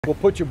We'll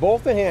put you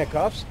both in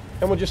handcuffs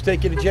and we'll just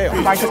take you to jail.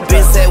 Say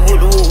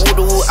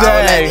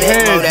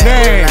his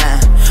name.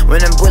 When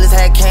them bullets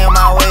had came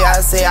my way, I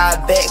say I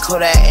bet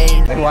that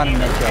ain't. They want to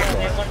make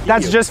that.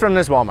 That's just from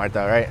this Walmart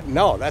though, right?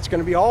 No, that's going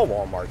to be all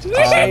Walmarts. No.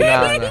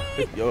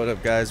 Yo, what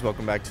up guys?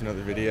 Welcome back to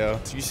another video.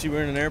 So you see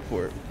we're in an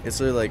airport. It's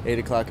literally like 8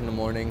 o'clock in the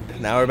morning.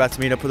 Now we're about to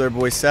meet up with our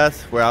boy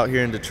Seth. We're out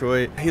here in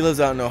Detroit. He lives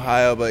out in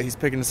Ohio, but he's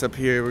picking us up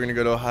here. We're gonna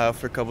go to Ohio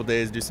for a couple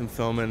days, do some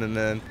filming, and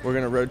then we're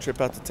gonna road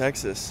trip out to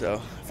Texas. So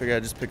I figured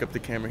I'd just pick up the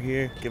camera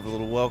here, give a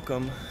little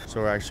welcome.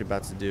 So we're actually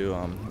about to do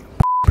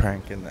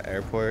prank in the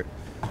airport.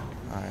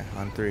 Alright,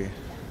 on 3.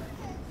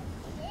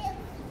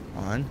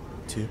 1,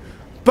 2,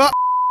 but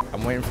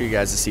I'm waiting for you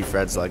guys to see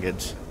Fred's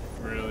luggage.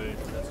 Really?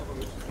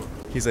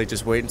 He's like,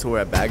 just wait until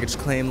we're at baggage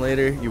claim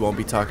later. You won't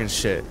be talking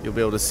shit. You'll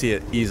be able to see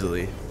it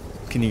easily.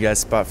 Can you guys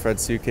spot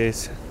Fred's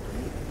suitcase?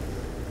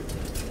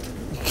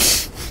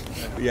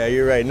 Yeah,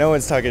 you're right. No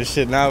one's talking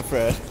shit now,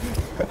 Fred.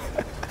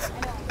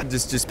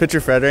 just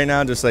picture Fred right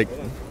now, just like.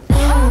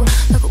 Oh,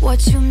 look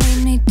what you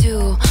made me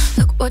do.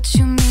 Look what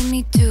you made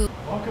me do.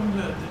 Welcome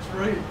to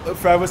Detroit.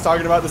 Fred was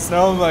talking about the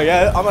snow. I'm like,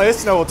 yeah,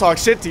 this snow will talk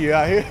shit to you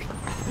out here.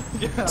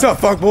 Yeah. What's up,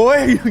 fuck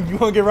boy? You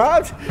wanna get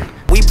robbed?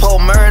 We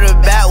pulled murder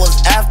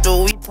backwards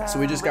after we. So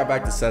we just got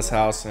back to Seth's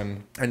house,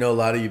 and I know a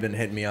lot of you been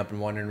hitting me up and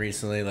wondering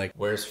recently, like,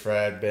 where's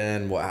Fred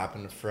been? What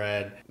happened to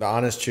Fred? The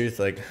honest truth,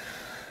 like,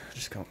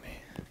 just come with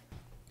me.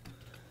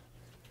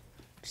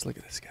 Just look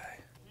at this guy.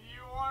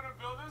 You want to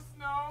build a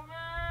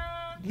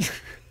snowman?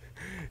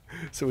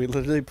 So we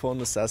literally pull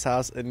into Seth's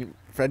house, and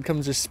Fred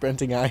comes just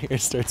sprinting out here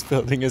and starts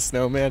building a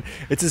snowman.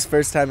 It's his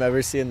first time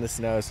ever seeing the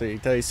snow, so you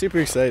can tell he's super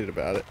excited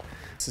about it.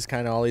 This is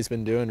kind of all he's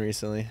been doing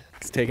recently.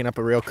 He's taking up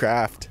a real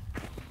craft.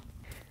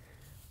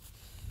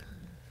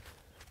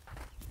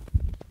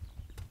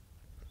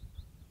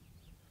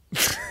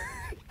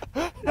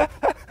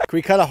 Can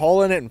we cut a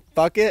hole in it and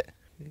fuck it?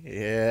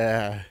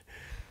 Yeah.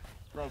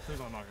 Bro, please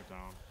don't knock it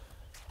down.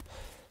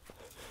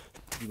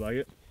 You like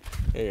it?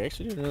 Hey, you're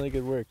actually doing really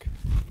good work.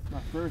 My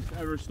first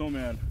ever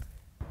snowman.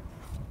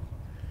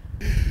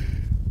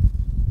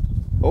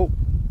 Oh.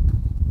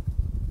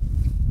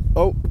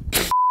 Oh.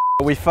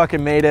 We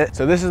fucking made it.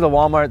 So this is the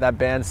Walmart that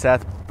banned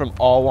Seth from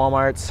all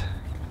Walmarts.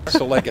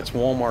 So like it's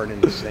Walmart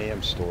and the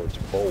Sam's store, it's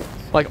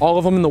both. Like all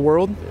of them in the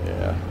world?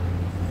 Yeah.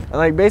 And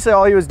like basically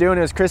all he was doing,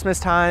 it was Christmas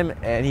time,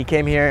 and he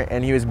came here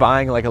and he was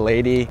buying like a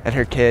lady and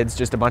her kids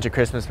just a bunch of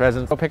Christmas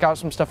presents. Go pick out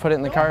some stuff, put it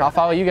in the car. I'll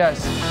follow you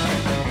guys.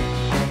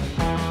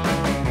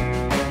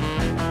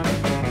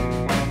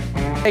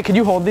 Hey, could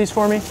you hold these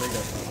for me?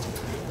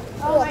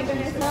 Oh my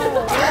goodness,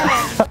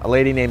 no. A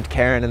lady named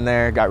Karen in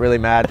there got really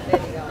mad.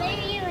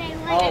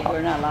 Oh,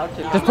 we're not allowed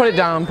to. Just put it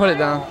down, put it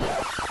down.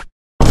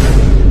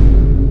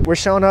 We're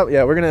showing up,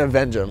 yeah, we're gonna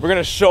avenge him. We're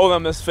gonna show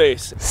them this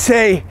face.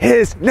 Say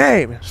his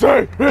name!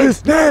 Say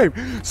his name!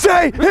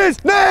 Say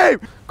his name!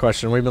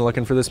 Question, we've been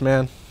looking for this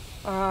man.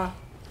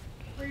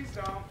 Please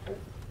don't.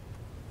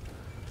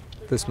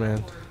 This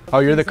man. Oh,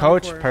 you're the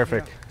coach?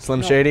 Perfect.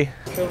 Slim Shady?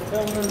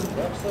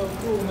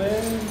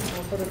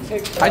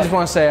 I just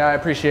want to say I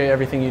appreciate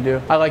everything you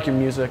do. I like your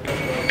music.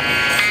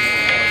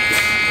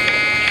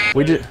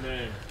 We did. Say his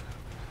name.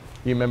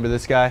 You remember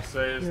this guy?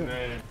 Say his name.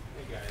 Hey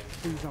guys.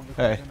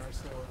 Hey.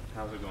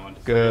 How's it going?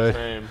 Good.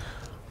 Say his name.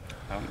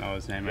 I don't know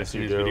his name. Yes, I've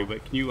seen you his do. video,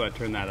 but can you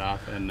turn that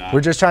off? And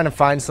We're just trying to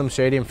find Slim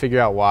Shady and figure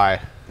out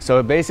why.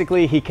 So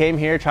basically, he came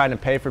here trying to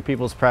pay for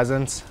people's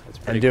presents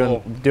and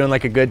doing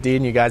like a good deed,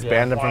 and you guys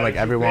banned him from like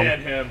everyone.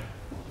 Ban him.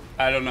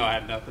 I don't know. I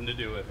had nothing to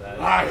do with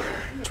that.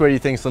 Where do you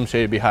think Slim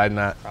Shady be hiding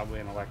at? Probably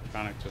in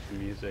electronics with the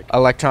music.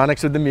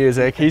 Electronics with the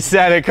music. He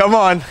said it. Come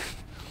on.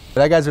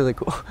 That guy's really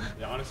cool.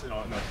 Yeah, honestly,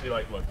 no. See,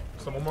 like, look,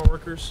 some Walmart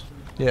workers,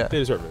 Yeah. they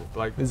deserve it.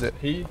 Like, Is it?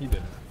 He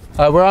didn't.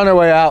 We're on our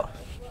way out.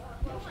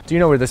 Do you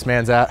know where this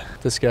man's at?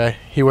 This guy.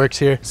 He works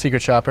here.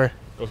 Secret shopper.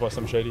 Goes by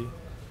some shady.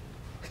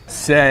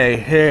 Say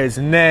his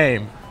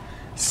name.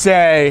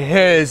 Say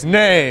his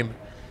name.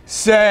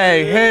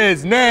 Say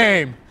his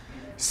name.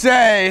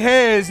 Say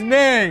his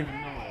name.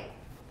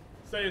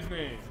 Say his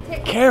name.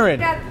 Karen,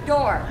 That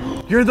door.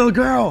 you're the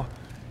girl.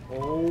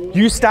 Oh.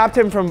 You stopped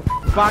him from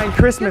buying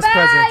Christmas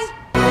presents.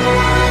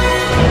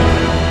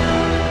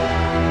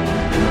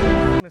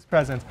 Christmas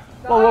presents.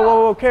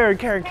 Whoa, Karen.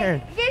 Get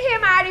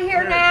him out of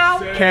here now.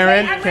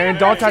 Karen,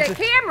 don't touch the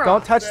camera.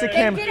 Don't touch the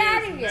camera. Get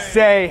out of here.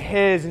 Say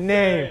his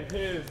name.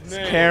 His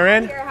name.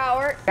 Karen, Here,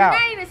 Howard. Out.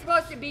 Your name is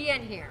supposed to be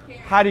in here.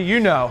 how do you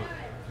know?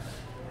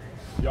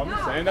 Yo, I'm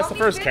just saying, that's the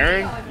first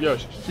Karen. Yo,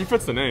 she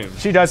fits the name.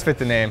 She does fit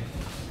the name.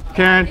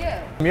 Karen,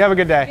 you have a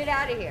good day. Get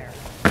out of here.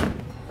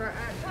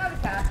 Call the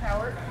cops,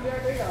 Howard.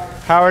 There we are.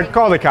 Howard,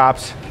 call the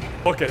cops.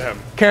 Look at him.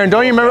 Karen,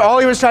 don't you remember? All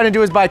he was trying to do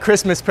was buy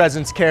Christmas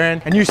presents,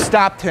 Karen, and you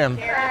stopped him.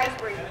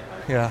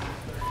 Yeah.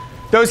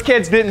 Those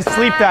kids didn't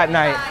sleep that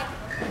night.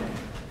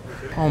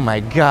 Oh my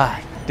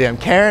God. Damn,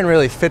 Karen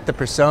really fit the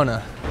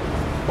persona.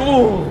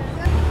 Ooh.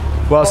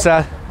 Well,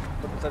 Seth.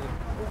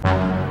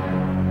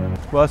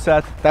 Well,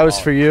 Seth, that was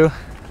for you.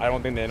 I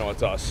don't think they know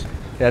it's us.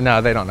 Yeah, no,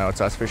 they don't know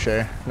it's us for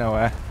sure. No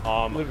way.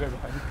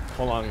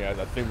 Hold on, guys.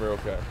 I think we're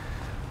okay.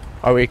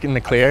 Are we in the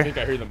I clear? think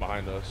I hear them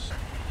behind us.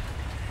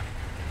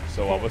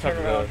 So what's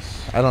after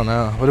this? I don't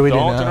know. What do we do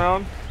Don't now? turn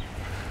around.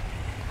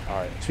 All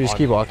right. Should we just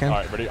keep walking? All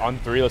right, ready? On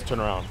 3, let's turn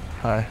around.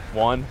 Hi.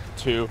 1,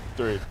 2,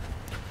 3.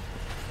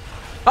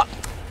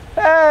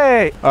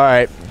 Hey! All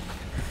right.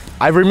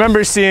 I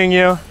remember seeing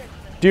you.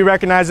 Do you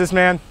recognize this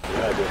man?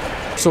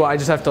 So I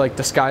just have to like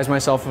disguise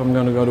myself if I'm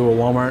going to go to a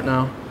Walmart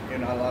now? You're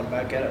not allowed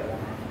back at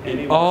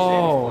it.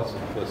 Oh.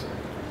 Listen.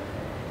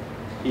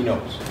 He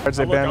knows. Where's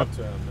I they look ban up him?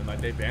 to him and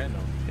like they banned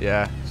him.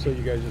 Yeah. So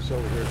you guys just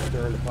over here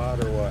stirring the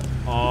pot or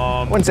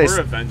what? Wouldn't say We're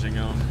avenging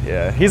him.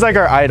 Yeah. He's like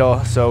our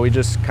idol, so we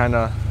just kind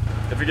of.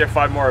 If we get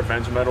 5 more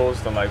Avenge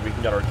medals, then like we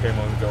can get our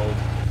camo and gold.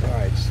 All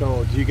right,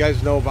 so do you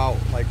guys know about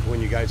like when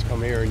you guys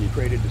come here and you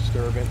create a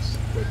disturbance,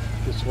 what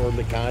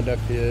disorderly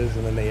conduct is,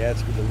 and then they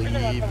ask you to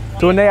leave?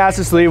 So when they asked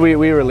us to leave, we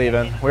were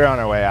leaving. We were on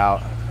our way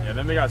out. Yeah,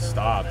 then we got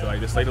stopped. Like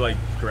this lady like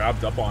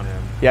grabbed up on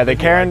him. Yeah, I think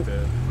he Karen, liked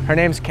it. her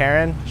name's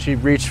Karen. She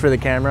reached for the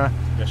camera.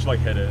 Yeah, she like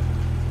hit it.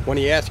 When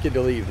he asked you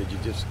to leave, did you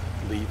just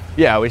leave?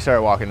 Yeah, we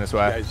started walking this You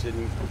way. guys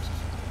didn't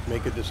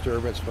make a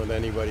disturbance with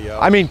anybody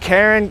else? I mean,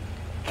 Karen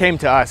came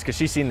to us because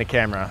she seen the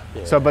camera.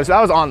 Yeah. So, but that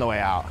was on the way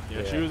out.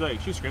 Yeah, she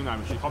was screaming at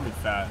me. She called me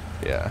fat.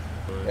 Yeah.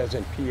 As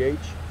in PH?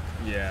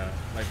 Yeah,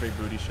 like big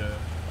booty shit.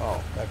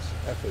 Oh, that's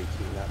FAT,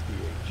 not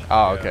PH.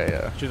 Oh, okay,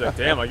 yeah. She's like,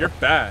 damn, like you're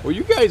fat. Well,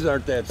 you guys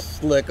aren't that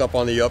slick up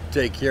on the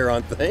uptake here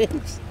on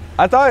things.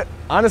 I thought,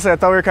 honestly, I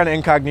thought we were kind of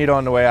incognito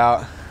on the way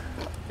out.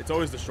 It's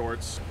always the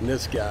shorts. And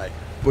this guy.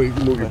 Well, you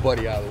can move your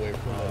buddy out of the way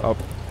from that. Oh.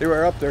 They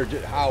were up there,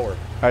 Howard.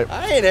 Right.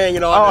 I ain't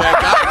hanging on to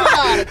that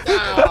guy. Get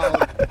out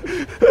of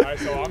town. Alright,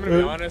 so I'm gonna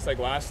be honest, like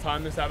last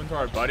time this happened to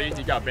our buddy,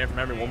 he got banned from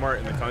every Walmart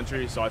in the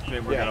country, so I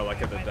think we're gonna like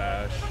hit the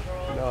dash.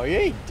 No, you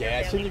ain't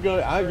dashing.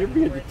 You're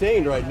being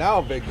detained right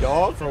now, big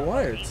dog. For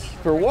what?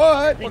 For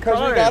what?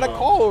 Because we got a crime?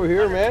 call over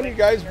here, man. You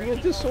guys being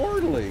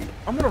disorderly.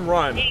 I'm gonna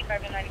run.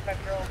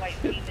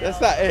 That's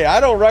not. Hey, I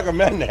don't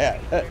recommend that.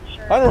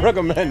 I don't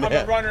recommend I'm a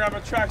that. runner, I'm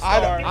a track I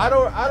star.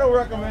 don't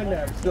recommend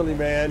that, silly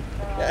man.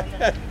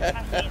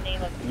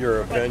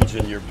 You're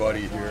avenging your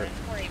buddy here.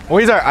 Well,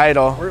 he's our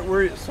idol. So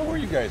where are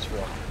you guys from?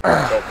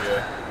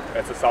 Utopia.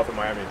 It's the south of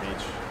Miami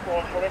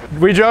Beach.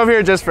 We drove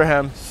here just for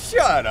him.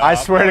 Shut up. I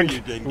swear No, to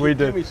you didn't. we Give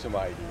did. me some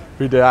ID.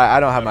 We did. I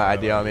don't have my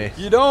ID on me.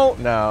 You don't?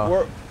 No.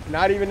 We're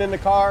not even in the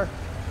car?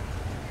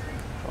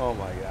 Oh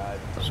my God.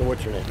 So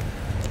what's your name?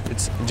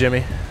 It's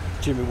Jimmy.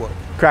 Jimmy what?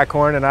 Crack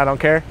corn and I don't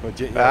care. Well, so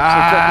check this out.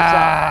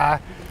 Ah.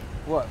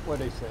 What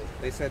they say?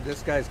 They said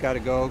this guy's got to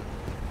go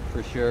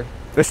for sure.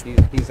 This-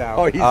 He's out.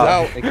 Oh, he's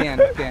out. They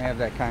can't have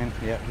that kind.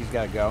 Yeah, he's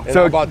got to go. And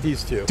So- how about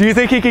these two? Do you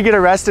think he could get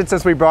arrested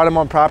since we brought him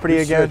on property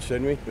We again? should,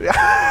 shouldn't we?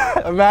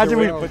 Imagine Should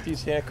we. we put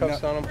these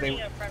handcuffs on them?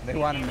 They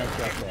want him mixed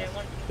up there.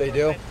 They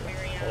do?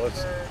 Well,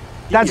 let's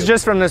That's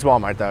just from this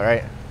Walmart, though,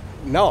 right?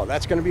 No,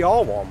 that's going to be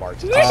all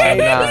Walmarts. It's the Oh, same.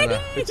 no.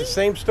 It's the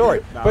same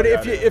story. No, But we if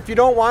got you it. if you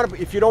don't want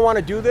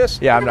to do this,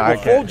 Yeah, I'm not- I We'll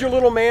can't. fold your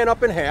little man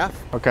up in half.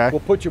 Okay. We'll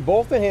put you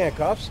both in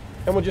handcuffs,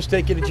 and we'll just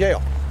take you to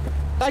jail.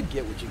 I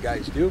get what you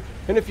guys do,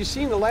 and if you've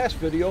seen the last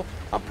video,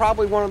 I'm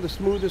probably one of the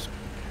smoothest.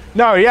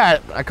 No, yeah.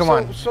 Come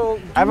on. So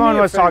do Everyone me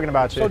a was favor. talking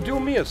about you. So do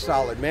me a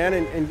solid, man,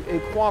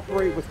 and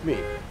cooperate with me.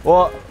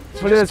 Well,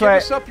 put it just this give way.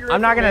 us up your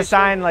I'm not going to information.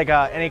 sign like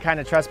any kind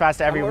of trespass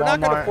to every We're not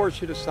going to Walmart. force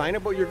you to sign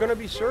it, but you're going to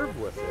be served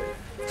with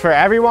it. For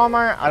every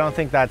Walmart, I don't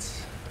think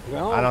that's.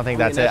 Well, I don't think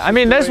that's it. that's I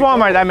mean, just this the way it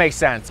Walmart, goes. that makes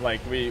sense.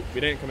 Like we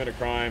didn't commit a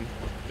crime.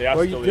 They asked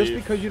Well, us to just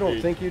leave. because you don't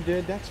We- think you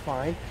did, that's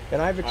fine,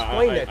 and I've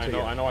explained that to you.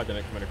 I know I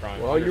didn't commit a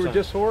crime. Well, you were 100%.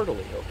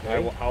 disorderly,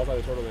 okay? How was I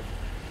disorderly?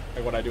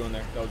 Like what I do in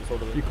there? That was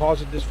disorderly. You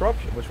caused a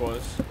disruption. Which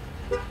was?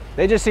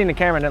 They just seen the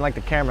camera, didn't like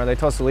the camera. They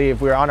told us to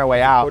leave. We were on our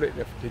way out.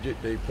 Did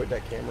they put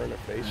that camera in her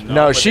face?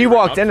 No, but she they ran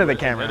walked up to into it the and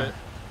camera. did it.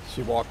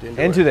 She walked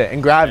into It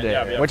and grabbed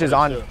Yeah, it, yeah, which is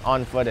footage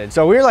on too. footage.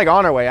 So we were like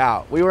on our way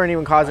out. We weren't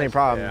even causing any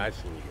problem. Yeah, I've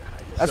seen you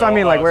guys. That's what I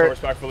mean. Like so we're.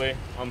 respectfully,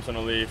 I'm just gonna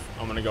leave.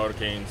 I'm gonna go to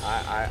Canes.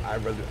 I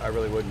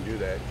really wouldn't do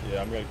that.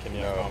 Yeah, I'm gonna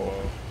kidnap No,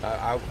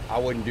 combo. I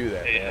wouldn't do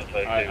that. Man.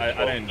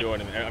 I didn't do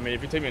anything. I mean,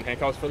 if you take me in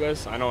handcuffs for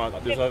this, I know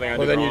there's nothing I did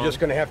Well, then wrong. you're just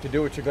going to have to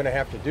do what you're going to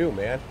have to do,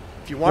 man.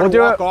 If you want We'll to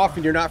do walk it. off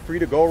and you're not free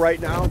to go right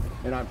now,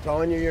 and I'm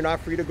telling you you're not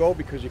free to go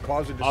because you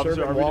caused a disturbance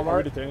Officer, in are we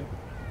Walmart. detained?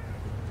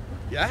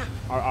 Yeah.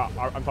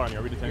 I'm talking to you.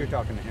 Are we detained? You're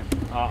talking to him.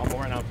 I'm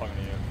right now talking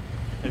to you.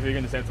 If you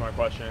can just answer my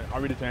question, are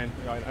we detained?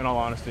 In all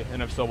honesty,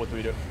 and if so, what do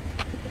we do?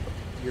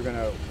 We're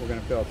gonna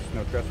fill out this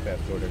no trespass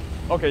order.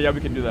 Okay, yeah, we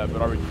can do that,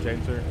 but are we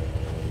detained, sir?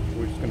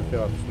 We're just gonna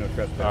fill out this no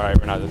trespass. All right,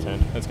 we're not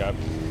detained. Let's go. Are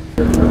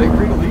they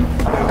free to leave?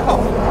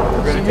 No.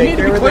 We're going to take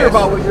care of clear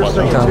about what you're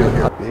saying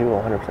too. He will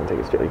 100% take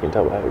his jail. You can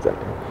tell by how he's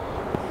acting.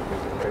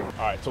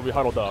 All right, so we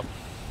huddled up,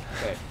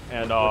 Okay.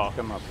 and What'd you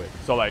come up with?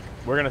 so like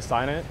we're gonna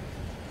sign it.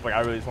 Like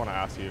I really just want to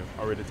ask you,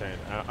 are we detained?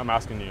 I'm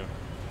asking you.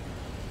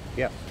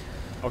 Yeah.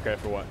 Okay,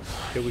 for what?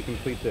 Till we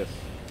complete this.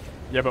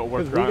 Yeah, but we're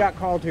Because we got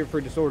called here for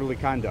disorderly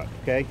conduct.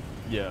 Okay.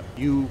 Yeah.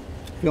 You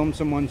filmed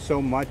someone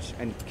so much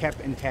and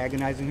kept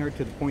antagonizing her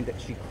to the point that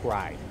she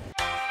cried.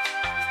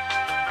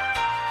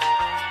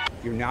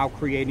 You're now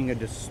creating a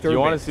disturbance. Do you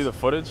want to see the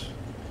footage?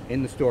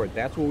 in the store?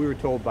 That's what we were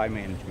told by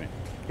management.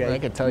 Okay. Well, I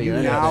could tell you You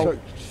anything. now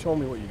Show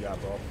me what you got,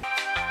 bro.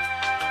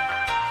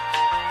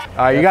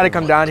 All right, you got to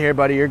come down here,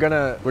 buddy.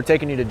 We're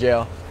taking you to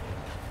jail.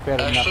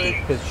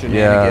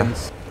 Yeah.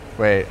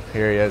 Wait,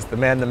 here he is. The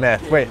man, the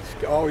myth. Wait.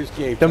 Always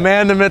game. The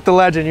man, the myth, the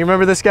legend. You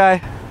remember this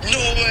guy? No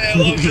way, I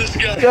love this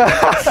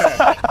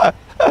guy.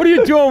 What are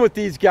you doing with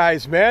these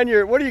guys, man?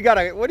 What do you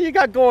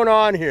got going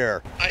on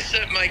here? I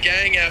sent my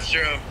gang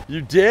after him.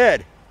 You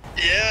did?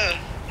 Yeah.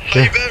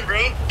 How you been,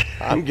 bro?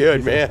 I'm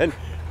good, man.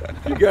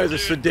 You guys are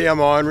so damn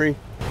ornery.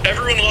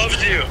 Everyone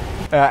loves you.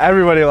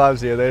 Everybody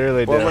loves you. They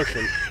really do. Well,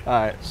 listen. All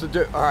right.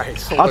 All right.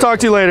 So I'll talk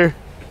to you later.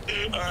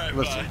 All right,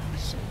 Listen.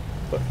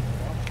 bye.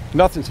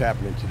 Nothing's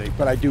happening today,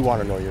 but I do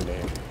want to know your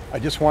name. I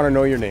just want to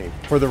know your name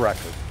for the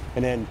record.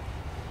 And then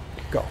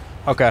go.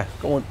 Okay.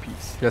 Go in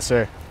peace. Yes,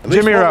 sir. At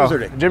least Jimmy what Rowe. was her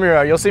name? Jimmy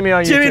Rowe. You'll see me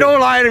on YouTube. Jimmy, don't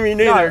lie to me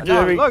neither,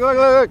 Jimmy. Look. All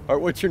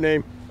right, what's your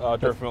name?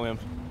 Durf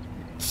Williams.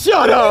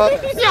 Shut up.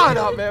 Shut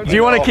up, man. Do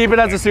you want to keep it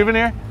as a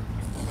souvenir?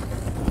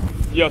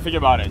 Yo, think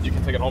about it. You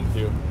can take it home with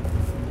you.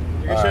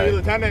 You can show you,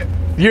 Lieutenant.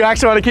 You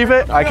actually want to keep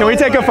it? All right, can we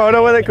take a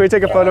photo with it? Can we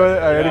take a photo with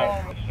it? All right, ready?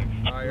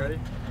 All right, you ready?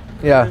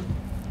 Yeah.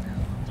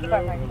 2,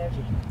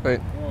 Wait.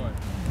 1.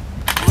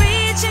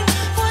 Reaching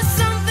for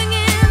something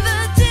in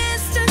the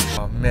distance.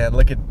 Oh man,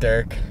 look at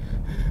Dirk.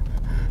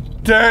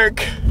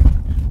 Dirk.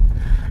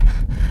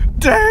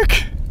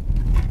 Dirk.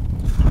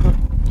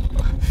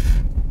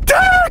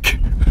 Dirk.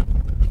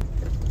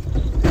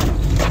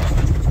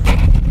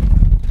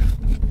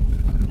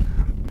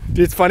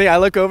 Dude, it's funny. I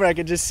look over, I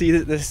can just see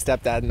this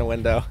stepdad in the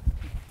window.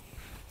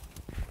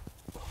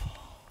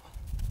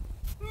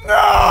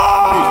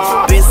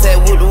 No! Bitch said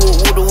woo woo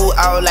woo woo,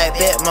 I was like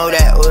that mo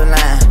that was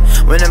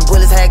line. When them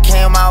bullets had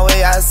came my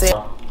way, I said.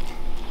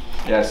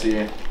 Yeah,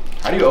 see.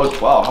 How do you owe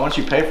 12? How much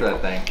you pay for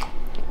that thing?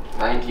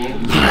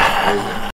 19.